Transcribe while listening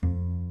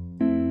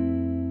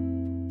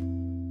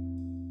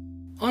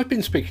I've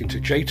been speaking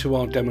to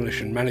J2R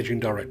Demolition Managing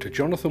Director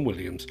Jonathan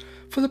Williams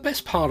for the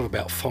best part of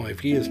about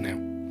 5 years now.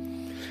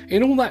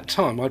 In all that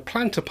time, I'd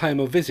planned to pay him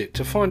a visit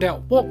to find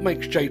out what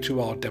makes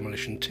J2R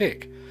Demolition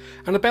tick,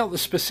 and about the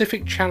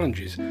specific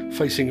challenges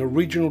facing a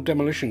regional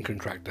demolition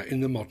contractor in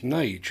the modern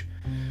age.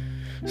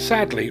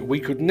 Sadly, we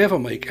could never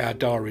make our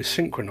diaries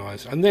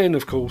synchronise, and then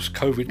of course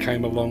COVID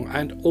came along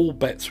and all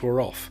bets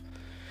were off.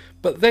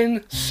 But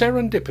then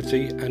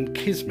serendipity and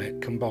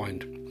kismet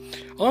combined.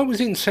 I was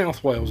in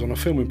South Wales on a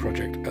filming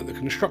project at the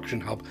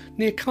Construction Hub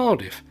near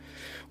Cardiff.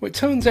 Well, it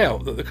turns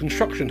out that the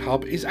Construction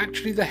Hub is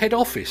actually the head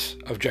office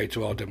of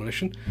J2R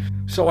Demolition,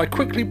 so I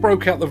quickly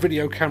broke out the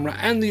video camera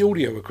and the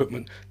audio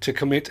equipment to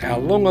commit our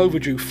long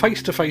overdue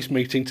face-to-face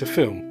meeting to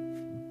film.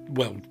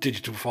 Well,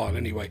 digital file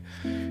anyway.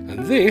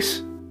 And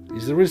this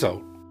is the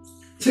result.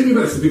 Take me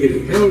back to the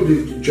beginning. How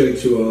did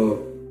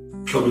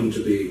J2R come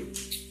into being?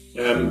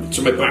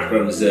 So my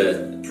background is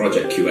a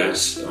project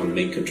QS on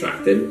main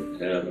contracting.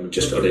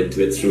 Just got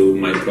into it through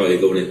my employer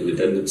going into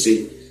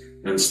redundancy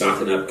and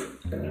starting up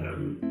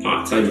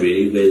part-time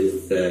really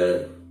with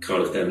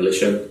Cardiff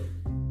Demolition,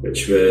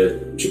 which were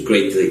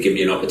great. They give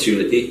me an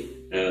opportunity,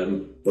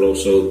 but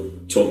also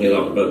taught me a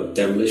lot about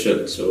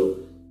demolition. So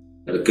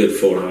I had a good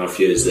 4.5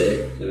 years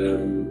there,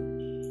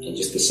 and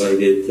just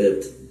decided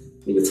that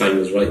the time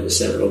was right to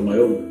set it on my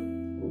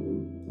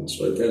own. That's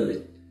what I did.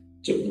 I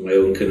jumped in my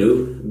own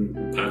canoe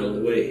and paddled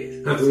away.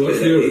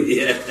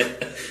 Yeah.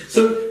 So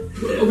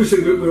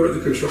obviously we're at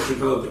the Construction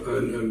Hub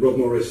and Rob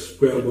Morris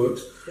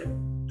Groundworks. Yeah.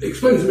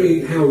 Explain to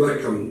me how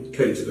that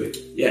came to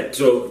be. Yeah,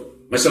 so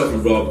myself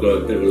and Rob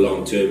got a bit of a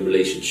long-term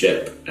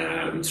relationship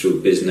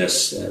through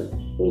business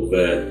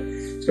over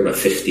about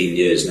 15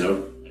 years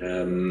now.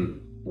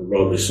 And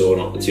Rob saw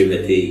an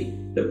opportunity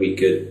that we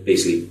could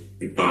basically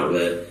be part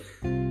of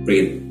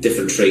bringing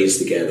different trades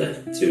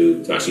together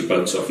to actually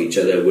bounce off each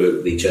other, work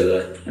with each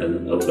other,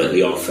 and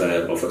ultimately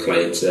offer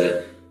clients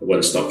a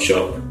one-stop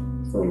shop,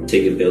 from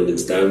taking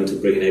buildings down to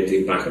bringing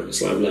everything back up to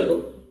slab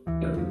level.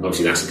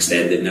 Obviously that's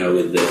extended now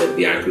with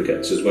the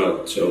aggregates as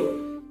well.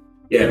 So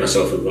yeah,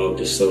 myself and Rob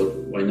just thought,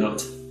 why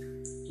not?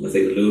 I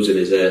think losing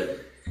it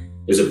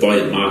was a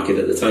buoyant market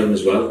at the time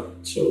as well.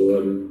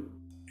 So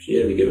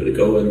yeah, we give it a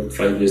go, and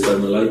 5 years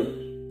down the line,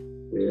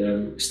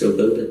 we're still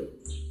building.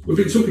 We've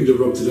been talking to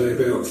Rob today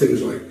about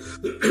things like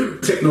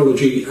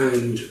technology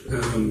and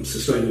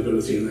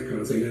sustainability and that kind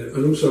of thing,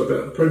 and also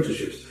about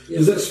apprenticeships. Yeah.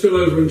 Does that spill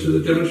over into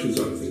the demolition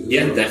side of things?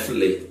 Yeah, well?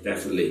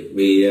 Definitely.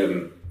 We,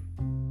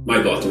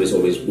 my motto is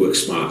always work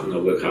smart and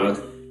not work hard.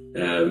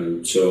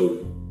 So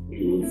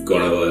we've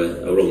got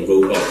our own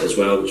robot as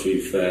well, which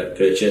we've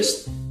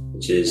purchased,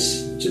 which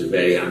is a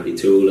very handy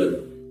tool,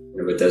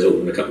 and it does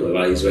open a couple of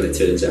eyes when it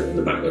turns up in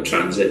the back of a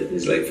transit.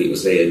 It's like people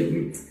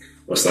saying,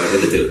 what's that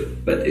going to do?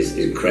 But it's an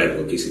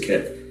incredible piece of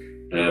kit.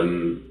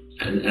 And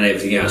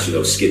everything else,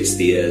 skid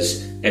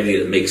steers, everything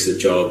that makes the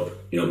job,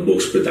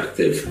 most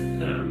productive.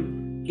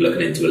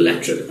 Looking into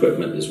electric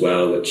equipment as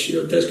well, which,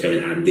 does come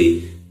in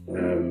handy.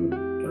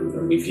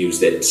 And we've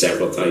used it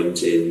several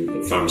times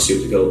in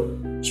pharmaceutical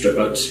strip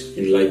outs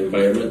in live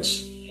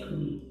environments.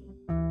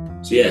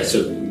 I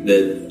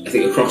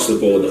think across the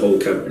board, the whole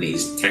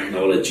company's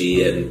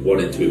technology and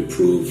wanting to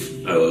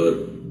improve our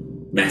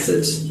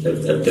methods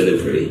of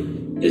delivery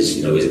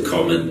is a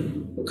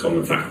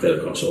common factor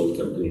across all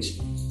the companies.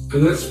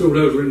 And that's spilled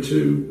over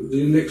into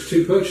the next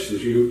two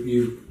purchases.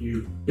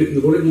 You've bitten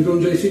the bullet and you've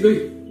gone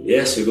JCB.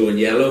 Yes, we're going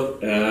yellow.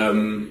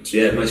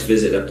 Nice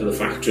visit up to the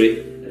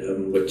factory,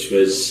 which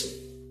was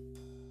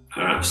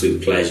an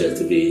absolute pleasure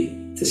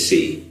to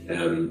see.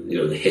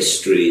 The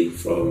history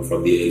from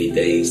the early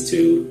days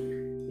to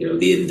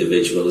the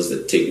individuals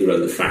that take you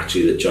around the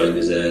factory that joined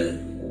as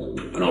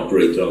an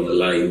operator on the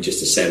line,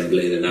 just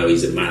assembling, and now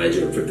he's a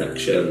manager of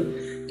production.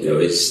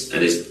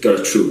 It's got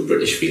a true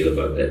British feel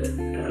about it.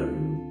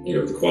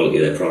 The quality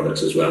of their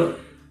products as well.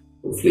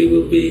 Hopefully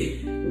we'll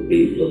meet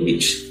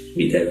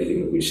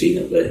everything that we've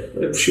seen up there,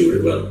 but I'm sure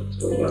it will.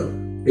 So,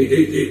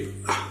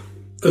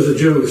 as a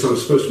journalist, I'm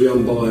supposed to be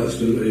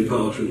unbiased and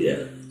impartial.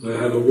 Yeah. I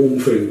have a warm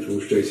feeling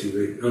towards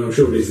JCB, and I'm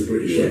sure it is the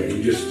British thing.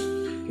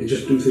 You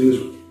just do things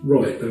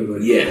right, don't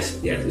they? Yes,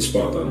 it's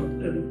spot on.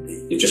 And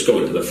you just go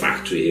into the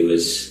factory, it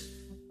was,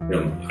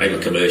 I'm a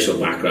commercial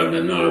background,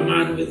 I'm not a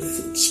man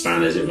with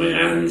spanners in my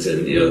hands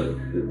and,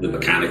 the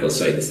mechanical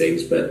side of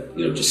things, but,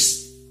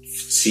 just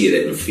seeing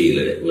it and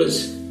feeling it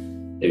was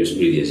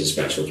really a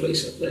special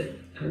place up there.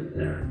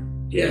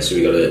 And, so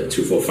we got a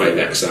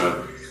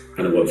 245XR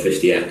and a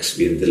 150X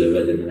being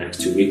delivered in the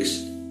next 2 weeks.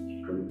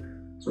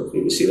 So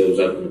hopefully we'll see those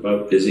out and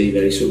about, busy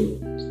very soon.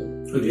 So.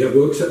 And do you have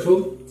work set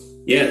for them?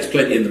 Yeah, there's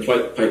plenty in the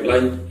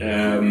pipeline.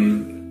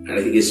 And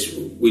I think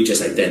we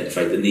just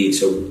identified the need.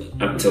 So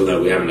up until now,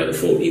 we haven't had a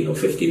 14 or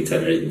 15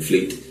 tonner in the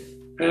fleet.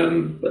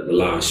 But the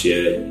last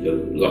year, a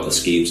lot of the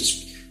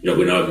schemes,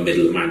 we're now in the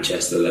middle of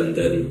Manchester,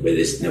 London, where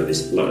there's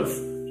a lot of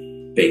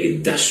big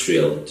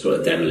industrial sort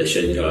of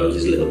demolition. Ours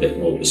is a little bit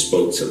more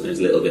bespoke, sometimes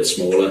a little bit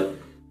smaller.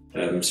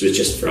 So it's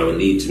just for our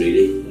needs,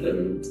 really.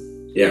 And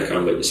I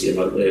can't wait to see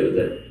them out there with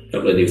a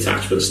couple of new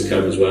attachments to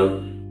come as well.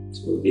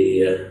 So we'll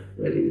be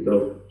ready to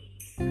go.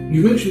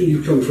 You mentioned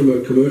you come from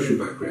a commercial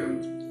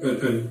background,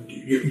 and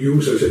you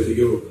also said that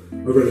you're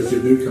a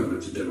relative newcomer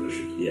to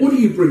demolition. Yeah. What do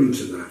you bring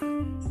to that?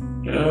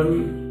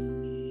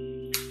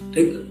 I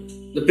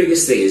think the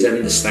biggest thing is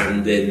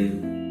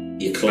understanding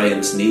your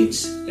client's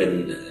needs,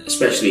 and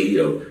especially,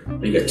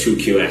 when you got two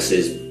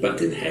QSs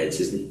butting heads,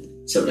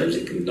 sometimes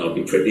it can not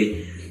be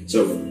pretty.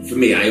 So for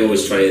me, I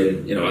always try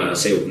and, I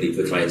say openly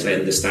to the clients, I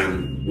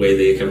understand where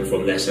they're coming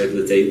from, their side of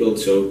the table.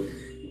 So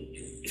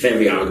if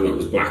every argument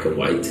was black and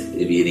white,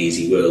 it'd be an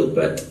easy world,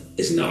 but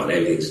it's not.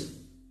 Everything's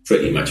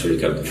pretty much, when you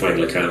come to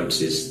final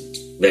accounts, is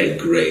very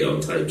grey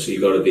on time. So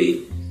you've got to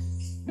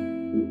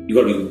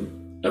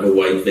have a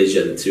wide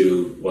vision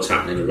to what's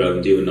happening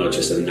around you, and not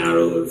just a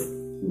narrow of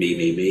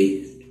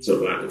me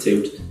sort of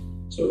attitude.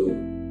 So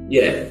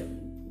yeah,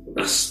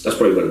 that's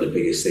probably one of the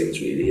biggest things,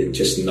 really, and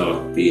just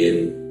not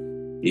being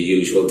your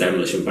usual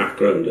demolition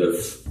background of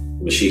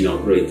machine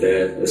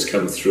operator that's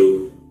come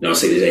through. Not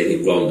saying there's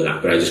anything wrong with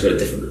that, but I just got a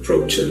different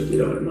approach, and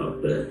I'm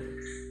not the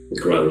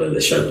growler, the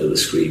shouter, the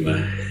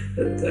screamer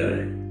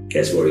that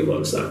gets what he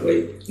wants that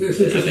way. Yes,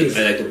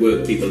 I like to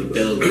work people and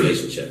build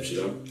relationships.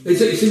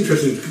 It's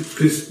interesting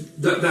because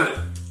that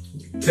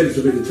tends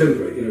to be the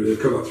template. They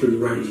come up through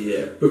the ranks.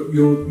 Yeah. But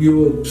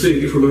you're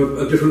seeing it from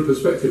a different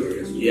perspective, I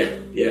guess.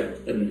 Yeah,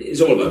 and it's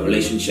all about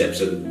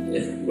relationships,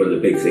 and one of the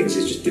big things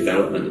is just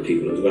development of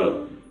people as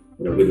well.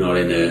 We're not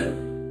in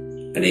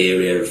an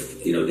area of,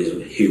 there's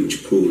a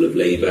huge pool of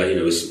labour,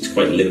 it's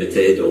quite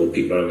limited, or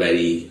people are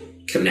very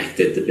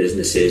connected to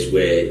businesses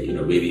where,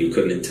 maybe you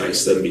couldn't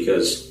entice them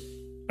because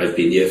I've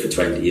been here for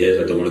 20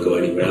 years, I don't want to go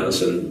anywhere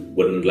else, and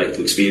wouldn't like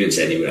to experience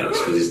anywhere else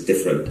because it's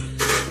different.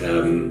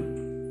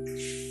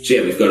 So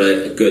yeah, we've got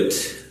a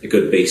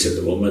good base at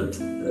the moment,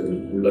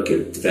 and we're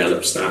looking to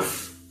develop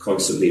staff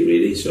constantly,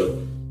 really. So,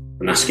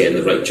 and that's getting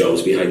the right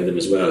jobs behind them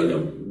as well.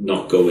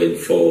 Not going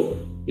for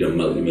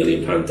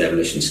multi-million-pound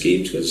demolition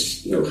schemes,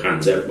 because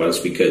hands up,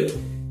 whilst we could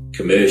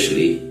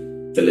commercially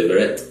deliver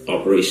it,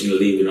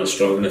 operationally we're not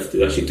strong enough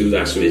to actually do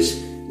that. So it's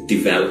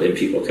developing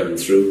people coming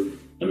through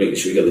and making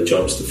sure we got the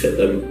jobs to fit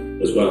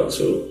them as well.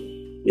 So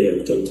yeah,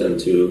 we don't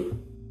tend to.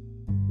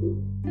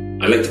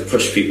 I like to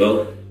push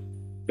people,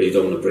 but you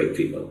don't want to break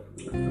people.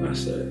 And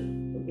that's a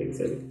big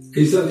thing.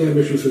 Is that the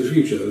ambition for the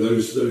future?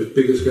 Those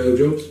bigger scale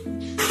jobs?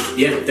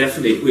 Yeah,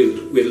 definitely.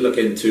 We're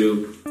looking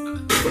to.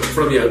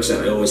 From the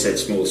outset, I always said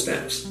small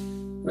steps.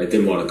 I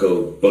didn't want to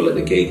go bull at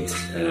the gate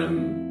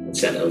and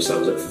set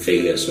ourselves up for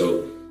failure.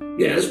 So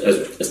yeah,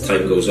 as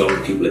time goes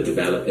on, people are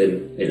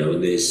developing.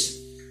 And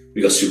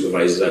we got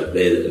supervisors out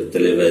there that have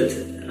delivered.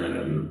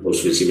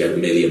 Most recently, we had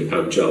 £1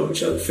 million job,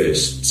 which was the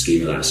first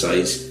scheme of that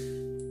size.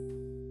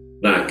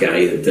 That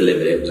guy that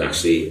delivered it was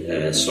actually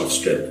a soft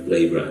strip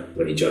labourer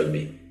when he joined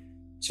me.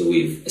 So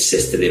we've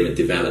assisted him and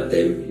developed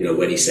him.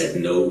 When he said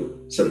no,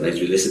 sometimes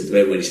we listen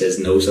to him. When he says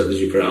no, sometimes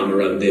we put our arm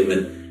around him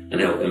and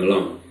help him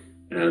along.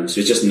 So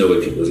it's just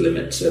knowing people's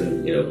limits.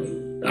 And,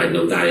 I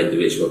know that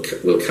individual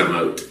will come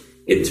out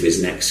into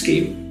his next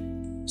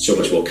scheme so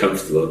much more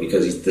comfortable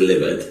because he's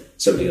delivered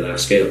something of that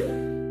scale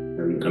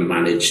and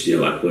managed,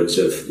 upwards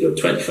of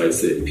 25,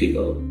 30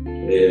 people.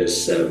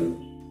 Whereas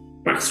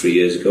back 3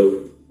 years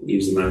ago, he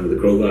was the man with the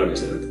crowbar in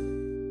his hand.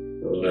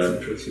 So,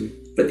 that's interesting.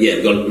 But yeah,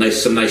 we've got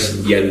some nice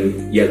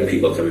young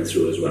people coming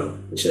through as well,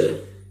 which are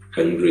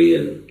hungry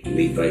and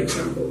lead by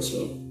example.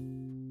 So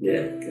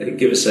yeah, I think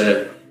give us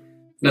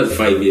another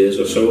 5 years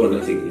or so,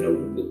 and I think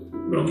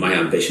my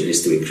ambition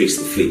is to increase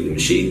the fleet of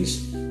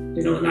machines,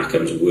 and that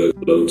comes with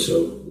workload.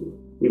 So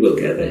we will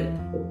get there,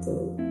 but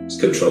it's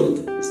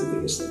controlled. It's the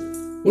biggest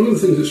thing. One of the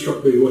things that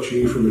struck me watching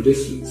you from a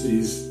distance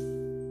is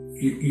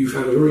you've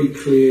had a very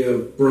clear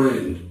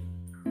brand.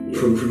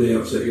 From the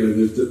outset,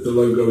 the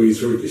logo is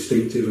very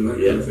distinctive and that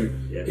kind of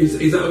thing. Yeah.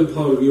 Is that all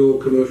part of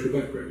your commercial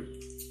background?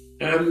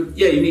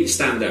 Yeah, you need to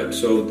stand out.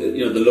 So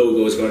the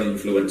logo has got an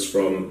influence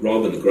from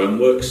Rob and the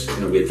Groundworks.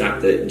 We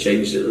adapted it and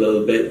changed it a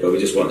little bit, but we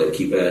just wanted to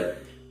keep a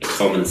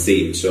common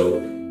theme. So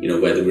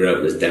whether we're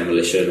out as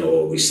demolition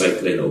or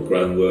recycling or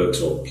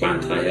groundworks or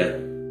plant hire,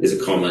 there's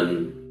a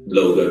common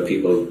logo, and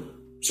people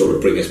sort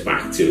of bring us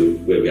back to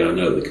where we are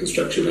now, the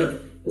construction hub,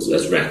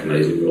 as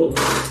recognising we're all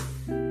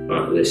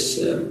part of this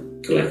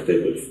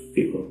collective of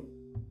people.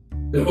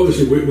 Now,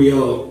 obviously, we are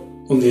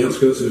on the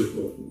outskirts of,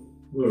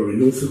 we're in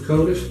north of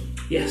Cardiff.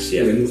 Yes,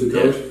 yeah. North of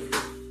Cardiff.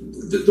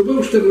 Yeah. The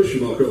Welsh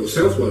demolition market, or the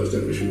South Wales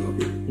demolition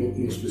market,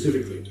 more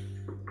specifically,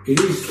 it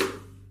is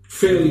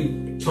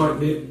fairly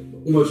tight-knit,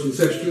 almost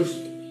incestuous.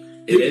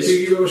 Do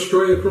you go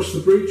astray across the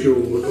bridge, or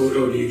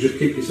do you just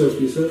keep yourself to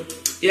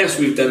yourself? Yes,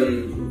 we've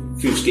done a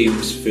few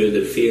schemes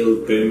further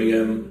afield,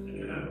 Birmingham,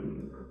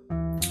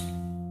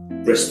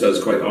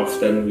 Bristol's quite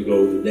often. We go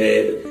over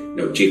there.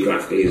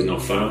 Geographically is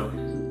not far.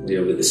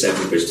 With the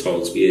Severn Bridge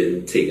tolls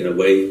being taken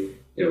away,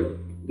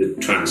 the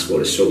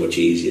transport is so much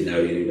easier now.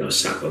 You're not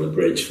sat on the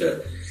bridge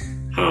for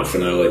half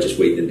an hour just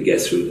waiting to get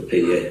through to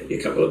pay you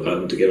a couple of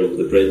pounds to get over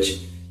the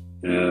bridge.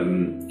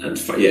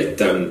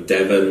 Down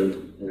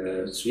Devon.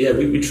 So yeah,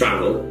 we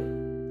travel.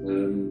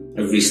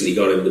 I've recently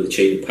got in with the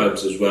chain of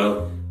pubs as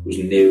well. It was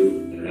new.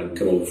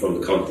 come over from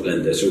the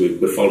continent. So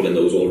we're following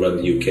those all around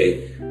the UK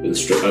with the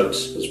strip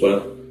outs as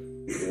well.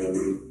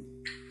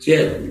 So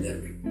yeah,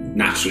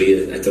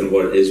 naturally, I don't know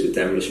what it is with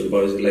demolition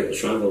boys. They like to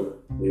travel.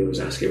 We always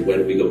ask him, when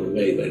are we going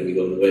away? When are we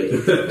going away?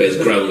 Whereas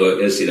ground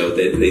workers, you know,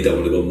 they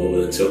don't want to go more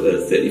than sort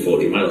of 30,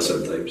 40 miles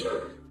sometimes. You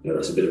know,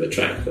 that's a bit of a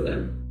trek for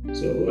them.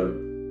 So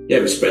yeah,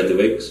 we spread the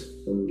wings.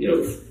 And, you know,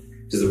 if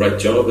there's the right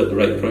job at the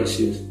right price,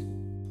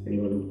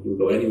 anyone will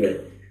go anywhere.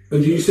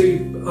 And do you see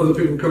other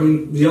people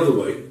coming the other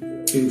way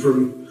in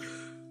from?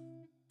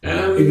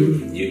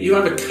 You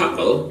have a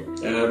couple.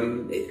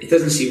 It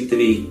doesn't seem to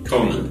be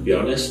common, to be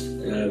honest.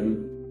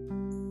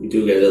 We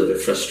do get a little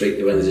bit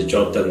frustrated when there's a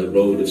job down the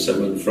road of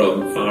someone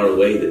from far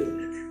away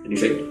and you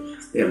think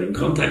they haven't even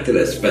contacted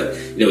us. But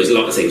you know, there's a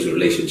lot of things with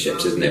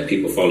relationships, isn't there?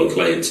 People follow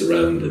clients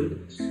around,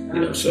 and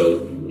you know,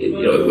 so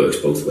it works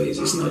both ways.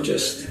 It's not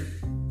just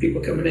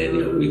people coming in.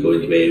 You know, we go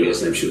into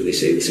areas, and I'm sure they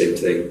say the same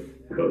thing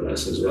about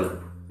us as well.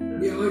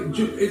 Yeah,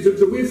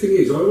 the weird thing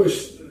is,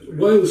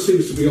 Wales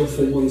seems to be off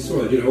on one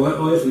side. You know,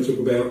 I often talk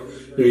about,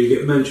 you know, you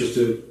get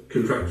Manchester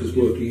contractors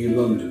working in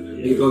London,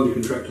 you get London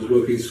contractors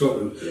working in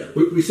Scotland. Yeah.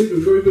 We seem to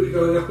be very good at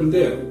going up and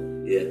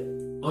down. Yeah.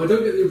 I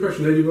don't get the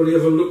impression anybody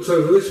ever looks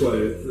over this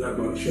way that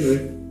much, you know.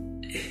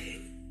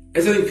 I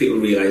don't think people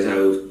realise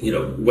how, you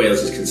know,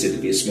 Wales is considered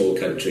to be a small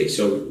country.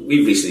 So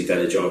we've recently done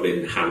a job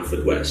in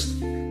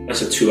Haverfordwest.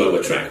 That's a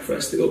 2-hour trek for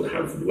us to go to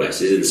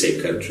Haverfordwest. It's in the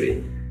same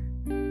country,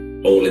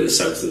 all in the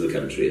south of the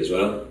country as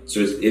well. So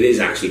it is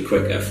actually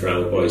quicker for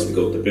our boys to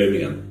go to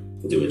Birmingham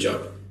to do a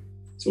job.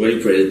 So when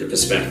you put it into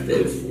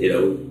perspective, you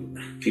know,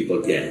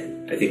 people, yeah,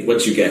 I think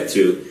once you get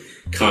to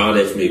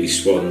Cardiff, maybe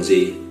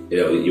Swansea, you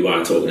know, you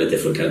are talking a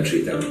different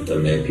country down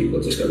there.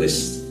 People just got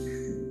this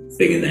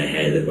thing in their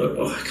head about,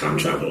 oh, I can't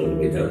travel all the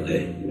way down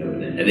there, you know,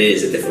 and it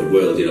is a different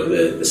world, you know,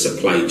 the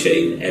supply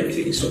chain,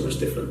 everything is so much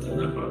different down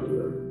that part of the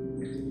world.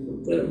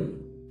 But,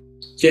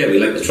 so yeah, we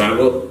like to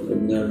travel,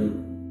 and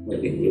I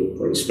think we'll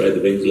probably spread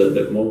the wings a little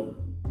bit more,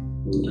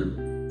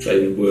 and try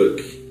and work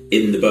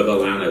in the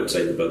bubble and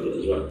outside the bubble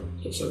as well.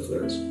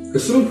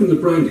 Aside from the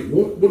branding,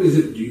 what is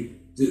it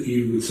that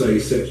you would say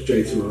sets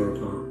J2R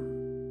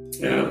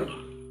apart?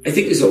 I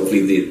think it's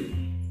hopefully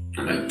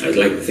and I'd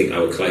like to think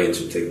our clients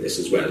would think this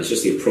as well. It's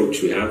just the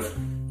approach we have.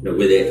 You know,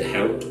 we're there to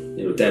help.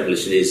 You know,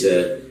 demolition is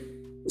a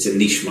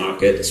niche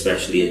market,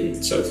 especially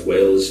in South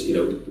Wales. You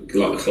know, a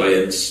lot of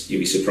clients. You'd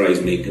be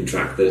surprised, main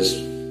contractors.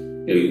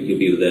 You know, you'll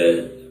be with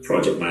the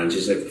project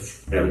managers like,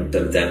 I haven't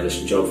done a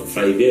demolition job for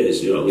 5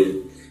 years. You know,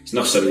 it's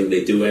not something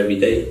they do every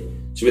day.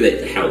 So we're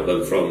there to help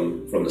them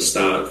from the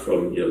start,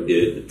 from, you know,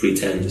 the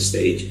pre-tender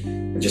stage,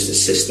 and just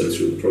assist them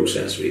through the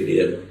process really,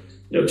 and,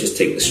 you know, just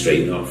take the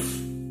strain off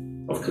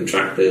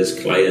contractors,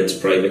 clients,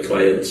 private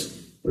clients,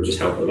 or just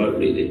help them out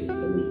really,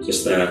 and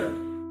just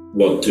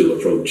want to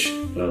approach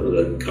rather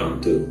than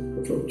can't do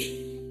approach.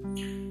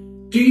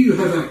 Do you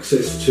have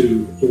access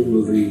to all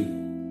of the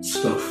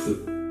stuff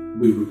that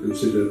we would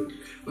consider?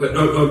 As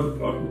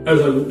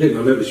I walked in,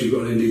 I noticed you've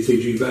got an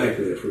NDTG bag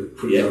there,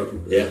 for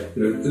example. Yeah.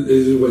 You know,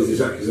 there's always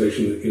this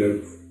accusation that, you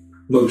know,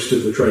 most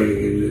of the training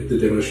in the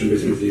demolition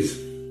business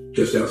is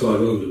just outside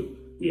London.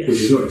 Yes.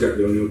 Which is not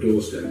exactly on your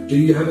doorstep. Do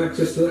you have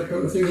access to that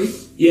kind of thing?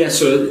 Yeah,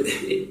 so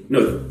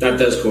that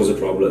does cause a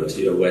problem.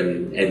 You know,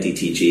 when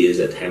NDTG is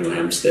at Hemel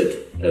Hempstead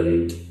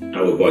and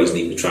our boys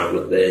need to travel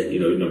up there, you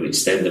know, you normally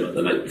extend them up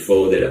the night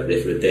before, they're up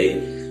there for a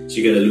day. So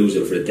you're going to lose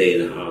them for a day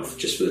and a half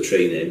just for the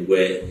training,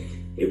 where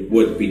it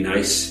would be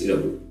nice, you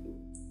know,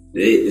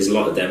 there's a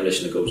lot of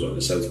demolition that goes on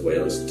in South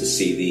Wales, to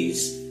see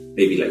these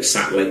maybe like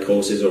satellite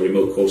courses or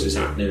remote courses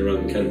happening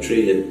around the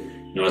country, and,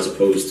 you know, as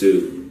opposed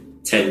to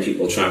 10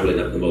 people travelling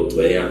up the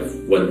motorway, I have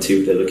one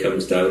tutor that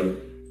comes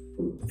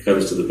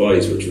to the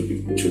boys, which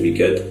would be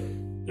good.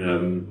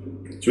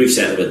 So we've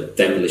set up a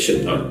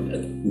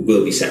demolition, we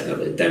will be setting up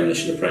a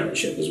demolition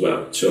apprenticeship as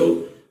well.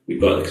 So we've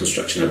got a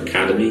construction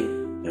academy.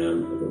 I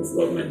don't know if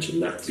Rob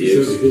mentioned that to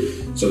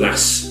you. So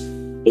that's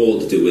all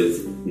to do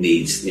with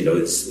needs. You know,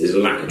 there's a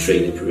lack of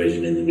training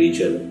provision in the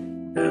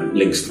region,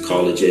 links to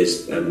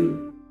colleges.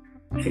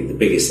 I think the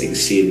biggest thing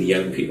is seeing the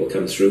young people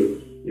come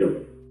through. You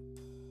know,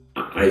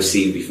 I've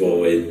seen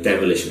before where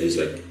demolition is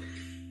like,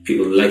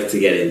 people like to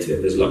get into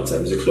it. There's a lot of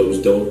times a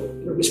closed door.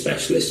 You know, with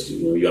specialists,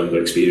 you know,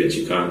 younger experience,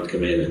 you can't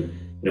come in, and,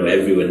 you know,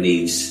 everyone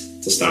needs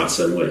to start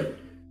somewhere.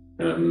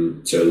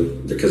 So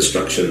the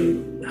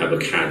construction hub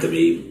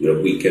academy, you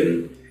know, we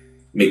can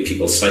make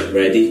people site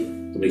ready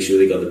to make sure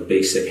they got the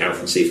basic health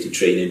and safety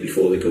training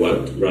before they go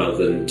out,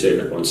 rather than turn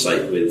up on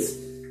site with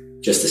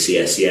just a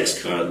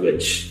CSCS card,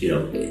 which, you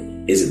know,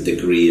 is a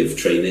degree of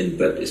training,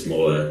 but it's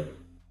more a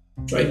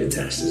driving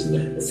test, isn't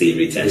it? A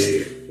theory test,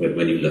 yeah.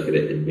 when you look at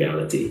it in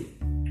reality.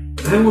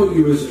 How are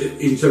you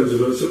in terms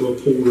of a sort of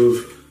a pool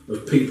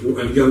of people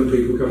and young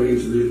people coming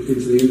into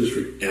the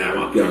industry?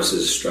 I'll be honest,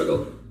 it's a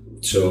struggle.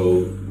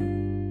 So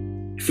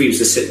if we was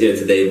to sit there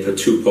today and put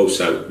 2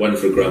 posts out, one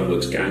for a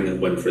groundworks gang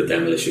and one for a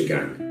demolition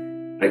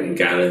gang, I can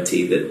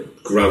guarantee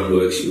that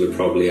groundworks, you would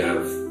probably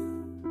have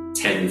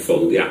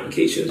 10-fold the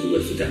applications you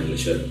would for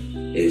demolition.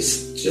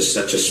 Is just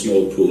such a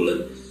small pool,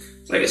 and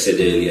like I said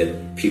earlier,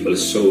 people are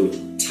so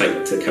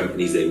tight to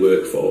companies they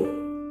work for,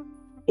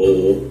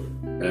 or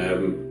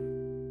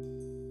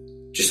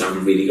just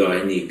haven't really got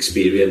any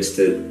experience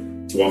to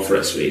offer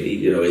us, really.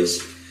 You know, it's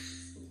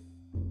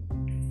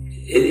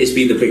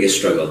been the biggest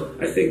struggle,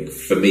 I think,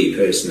 for me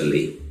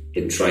personally,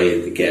 in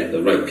trying to get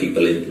the right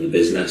people into the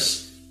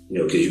business. You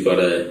know, because you've got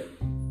to,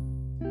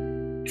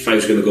 if I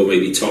was going to go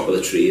maybe top of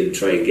the tree and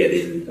try and get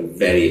in a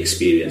very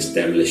experienced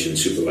demolition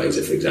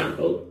supervisor, for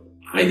example,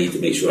 I need to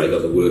make sure I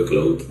got the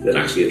workload that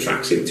actually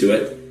attracts him to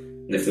it.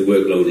 And if the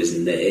workload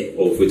isn't there,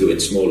 or if we're doing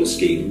smaller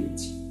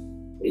schemes,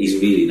 he's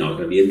really not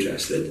going to be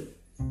interested.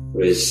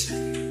 Whereas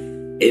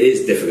it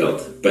is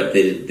difficult, but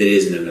there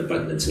isn't an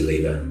abundance of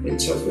labour in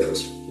South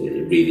Wales.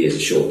 It really is a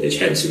shortage,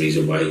 hence the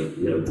reason why,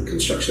 you know, the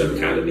Construction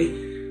Academy,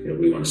 you know,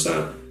 we want to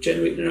start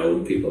generating our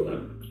own people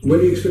now. When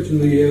are you expecting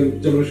the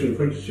demolition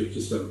apprenticeship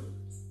to start?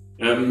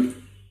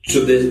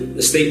 So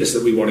the status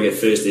that we want to get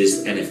first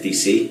is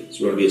NFDC, so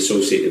we want to be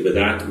associated with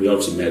that. We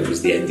obviously met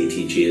with the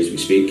NDTG as we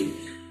speak,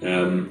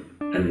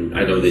 and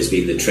I know there's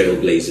been the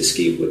Trailblazer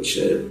scheme which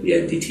the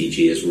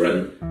NDTG has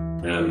run.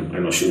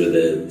 I'm not sure of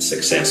the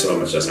success or how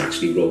much that's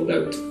actually rolled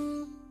out.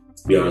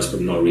 To be honest,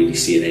 I'm not really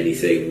seeing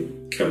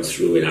anything come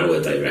through in our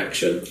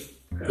direction.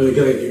 And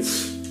again,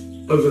 it's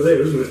over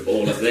there, isn't it?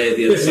 All up there,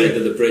 the other side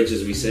of the bridge,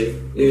 as we say.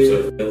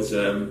 Yeah.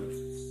 So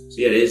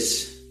yeah,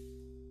 it's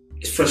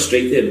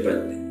frustrating,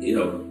 but, you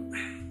know,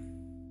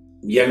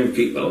 young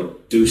people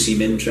do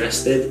seem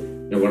interested.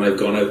 You know, when I've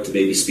gone out to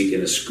maybe speak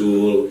in a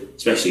school,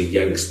 especially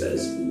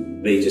youngsters,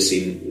 they just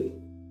seem,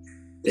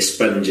 they're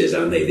sponges,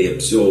 aren't they? They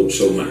absorb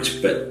so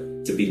much, but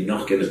to be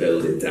knocking a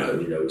building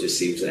down, you know, just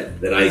seems like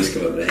their eyes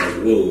come up their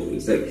head. Whoa,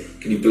 it's like,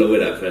 can you blow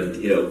it up? And,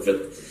 you know,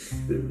 but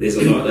there's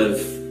a lot of,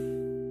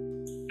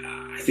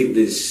 I think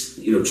there's,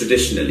 you know,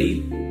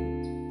 traditionally,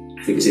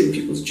 I think it's in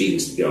people's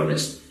genes, to be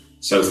honest.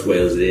 South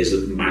Wales, there's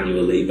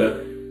manual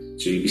labour,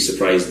 so you'd be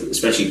surprised,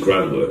 especially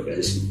ground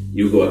workers.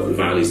 You go up the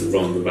valleys, the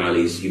Rhondda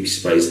valleys, you'd be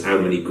surprised how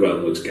many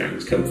groundworks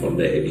gangs come from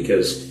there,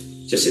 because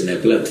it's just in their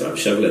blood to have a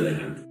shovel in their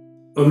hand.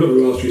 I'm not going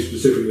to ask you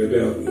specifically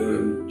about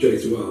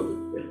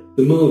J2R, but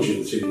the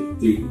margins in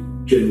the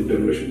general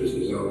demolition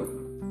business are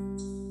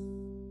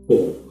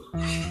poor,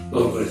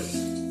 aren't they?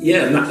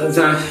 Yeah, and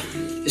that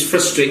it's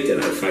frustrating,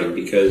 I find,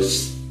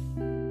 because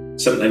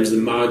sometimes the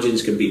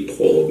margins can be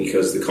poor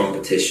because the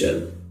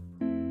competition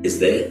is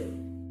there.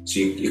 So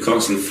you're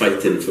constantly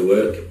fighting for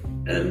work.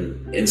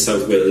 And in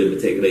South Wales in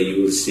particular,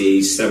 you will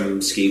see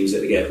some schemes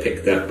that get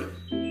picked up,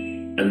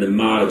 and the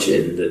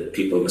margin that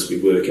people must be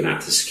working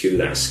at to secure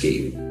that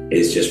scheme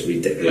is just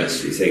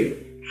ridiculous. You think,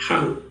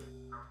 how?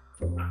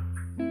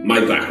 My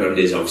background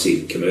is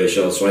obviously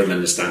commercial, so I'm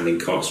understanding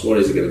costs. What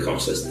is it going to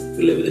cost us to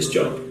deliver this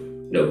job?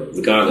 You know,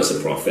 regardless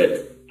of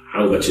profit,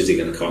 how much is it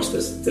going to cost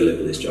us to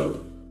deliver this job?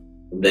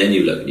 And then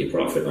you look at your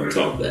profit on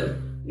top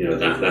then. You know,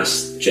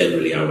 that's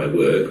generally how I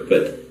work.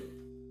 But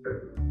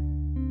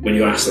when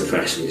you ask the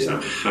question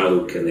yourself,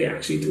 how can they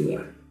actually do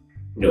that?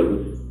 You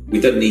know, we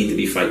don't need to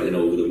be fighting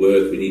over the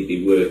work. We need to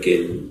be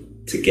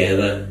working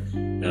together. You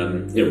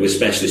know, we're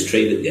specialist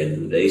trained at the end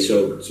of the day,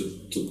 so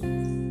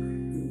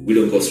we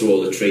don't go through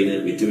all the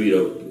training we do. You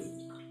know,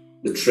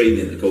 the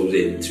training that goes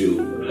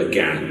into a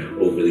gang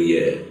over the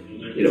year,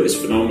 you know, it's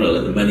phenomenal,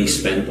 and the money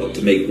spent on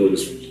to make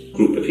those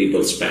group of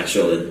people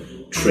special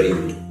and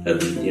trained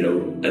and, you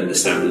know,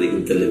 understand that they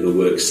can deliver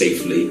work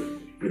safely,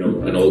 you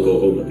know, and all go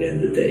home at the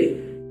end of the day.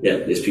 Yeah,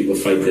 there's people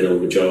fighting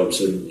over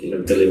jobs and, you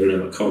know, delivering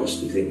them at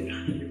cost, you think.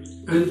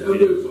 And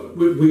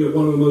we are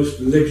one of the most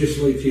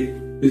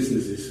legislated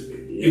businesses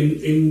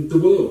in the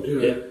world, you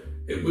know. Yeah.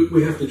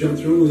 We have to jump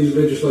through all these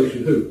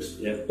legislation hoops,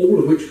 all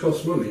of which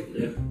cost money.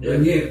 Yeah.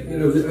 And yet, you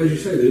know, as you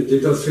say,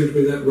 there does seem to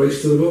be that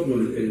race to the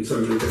bottom in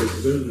so many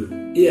cases, don't there?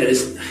 Yeah,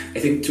 I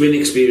think to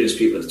inexperienced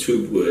people, there's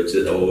two words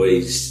that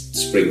always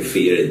spring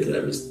fear into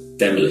them. Is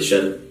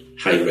demolition,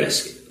 high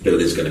risk,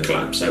 building's going to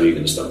collapse, how are you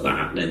going to stop that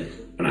happening,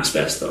 and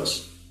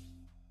asbestos.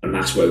 And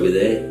that's why we're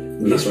there.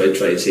 And that's why I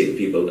try and say to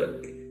people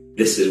that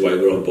this is why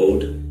we're on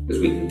board,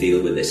 because we can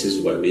deal with this. This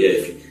is why we're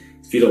here.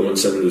 If you don't want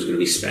someone who's going to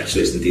be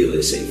specialist and deal with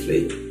it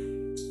safely,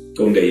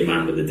 go and get your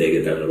man with the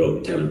digger down the road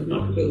and tell him to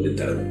knock the building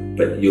down.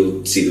 But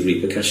you'll see the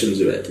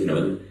repercussions of it, you know.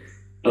 And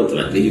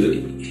ultimately,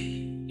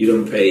 you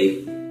don't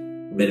pay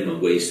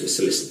minimum wage to a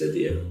solicitor, do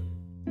you?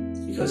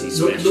 Because he's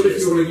specialist. Not if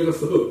you want to get off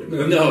the hook.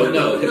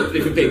 No.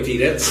 If you pay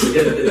peanuts, you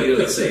know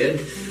what I'm saying.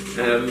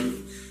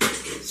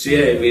 So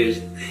yeah, we're.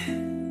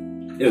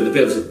 You know,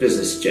 the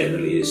business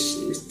generally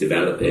is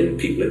developing,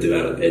 people are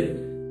developing,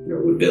 you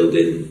know, we're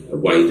building a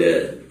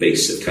wider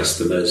base of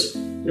customers,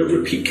 you know,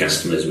 repeat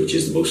customers, which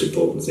is the most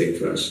important thing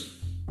for us.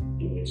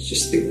 You know, I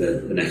just think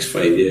that the next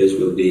 5 years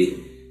will be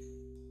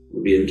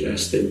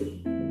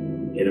interesting.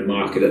 In a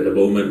market at the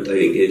moment, I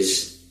think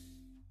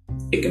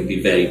it can be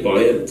very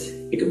buoyant,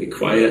 it can be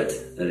quiet,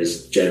 and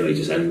it's generally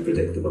just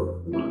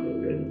unpredictable, the market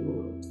we're in at the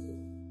moment.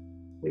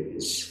 It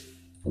is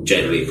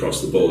generally across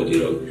the board, you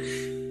know.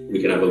 We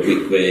can have a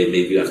week where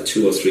maybe we have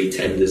 2 or 3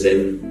 tenders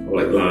in,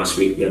 or like last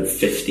week we had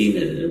 15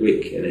 in a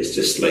week, and it's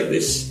just like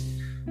this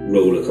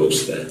roller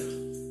coaster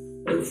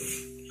of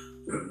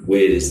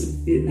where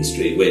is the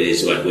industry, where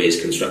is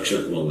construction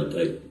at the moment.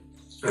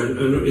 And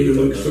in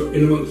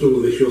amongst all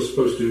of this, you're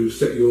supposed to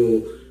set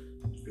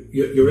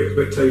your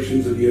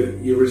expectations and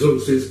your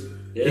resources.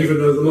 Yeah. Even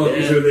though the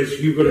market's doing this,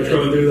 you've got to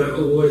try and do that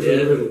all the way through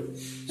the middle.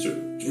 So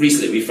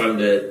recently, we found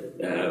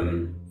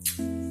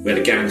we had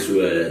a gang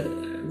through a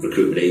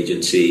recruitment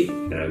agency.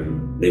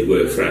 They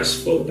worked for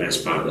us for the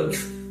best part of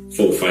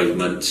 4 or 5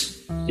 months.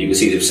 You can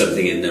see there was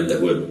something in them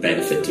that would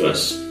benefit to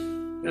us.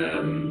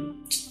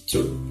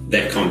 So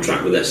their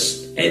contract with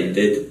us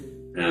ended.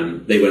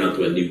 They went on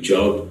to a new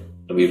job,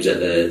 and we was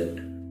at a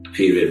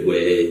period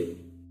where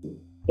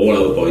all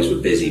our boys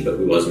were busy, but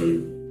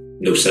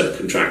no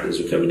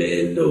subcontractors were coming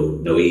in,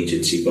 no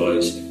agency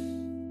boys.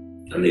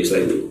 And they was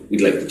like,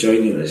 we'd like to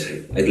join you. And I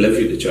said, I'd love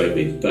you to join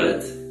me,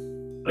 but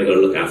I got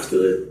to look after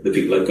the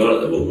people I've got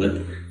at the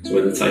moment. So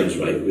when the time's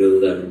right,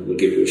 we'll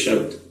give you a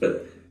shout.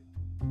 But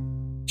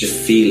just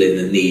feeling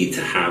the need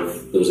to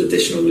have those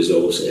additional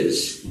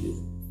resources,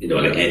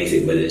 like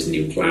anything, whether it's a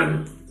new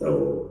plan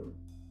or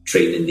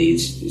training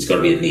needs, it's got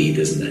to be a need,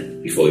 isn't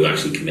it? Before you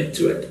actually commit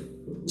to it,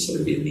 instead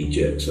of being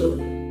knee-jerk. So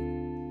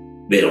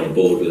they're on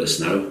board with us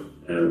now,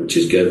 which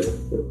is good.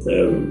 But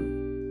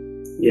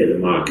the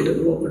market at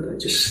the moment, I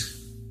just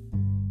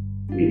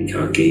really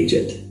can't gauge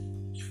it.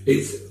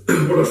 It's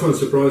what I find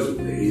surprising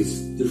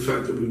is the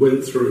fact that we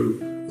went through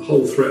the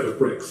whole threat of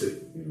Brexit.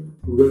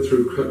 We went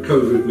through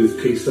COVID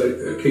with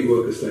key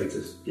worker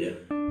status. Yeah,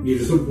 you'd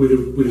have thought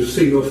we'd have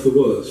seen off the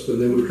worst,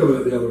 and then we'd come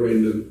out the other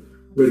end and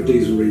red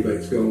diesel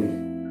rebates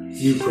gone,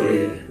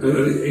 Ukraine,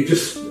 and it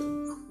just,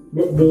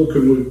 what more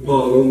can we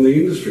pile on the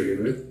industry?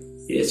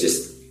 Yeah, it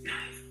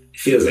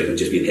feels like we've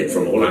just been hit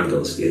from all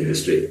angles. The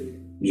industry,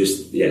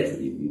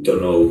 you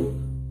don't know.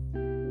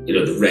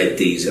 The red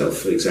diesel,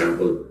 for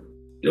example.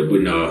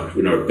 We're not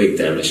a big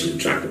demolition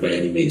contractor by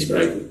any means,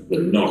 but the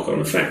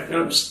knock-on effect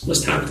that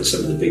must have to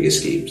some of the bigger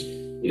schemes.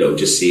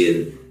 Just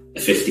seeing a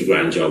 50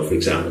 grand job, for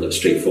example, a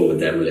straightforward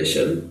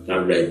demolition,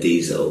 that red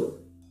diesel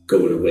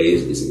going away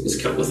is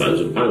a couple of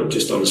 £1,000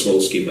 just on a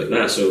small scheme like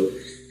that. So,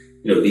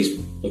 these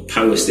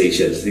power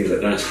stations, things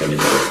like that coming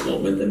out at the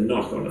moment, the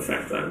knock-on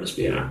effect that must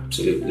be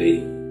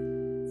absolutely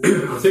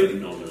I think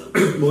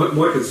phenomenal.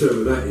 My concern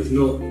with that is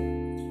not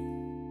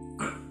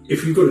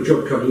if you've got a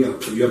job coming up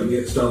but you haven't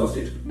yet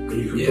started and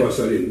you can price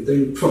that in,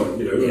 then fine,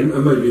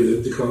 and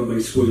maybe the client may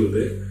squeal a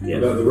bit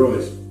about the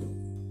rise.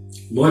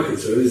 My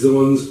concern is the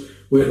ones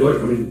where,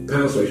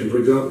 power station, for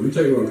example, you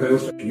take it on a power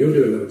station, you're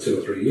doing that for 2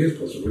 or 3 years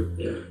possibly.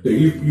 Yeah.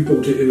 You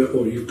bought it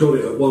or you've got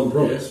it at one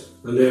price,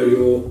 and now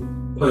you're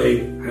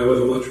paying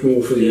however much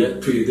more for your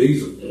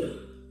diesel. Yeah.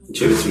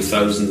 2 or 3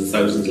 thousands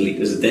of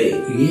litres a day. Yeah.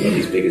 On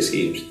these bigger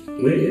schemes.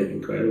 Yeah.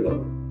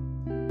 Incredible.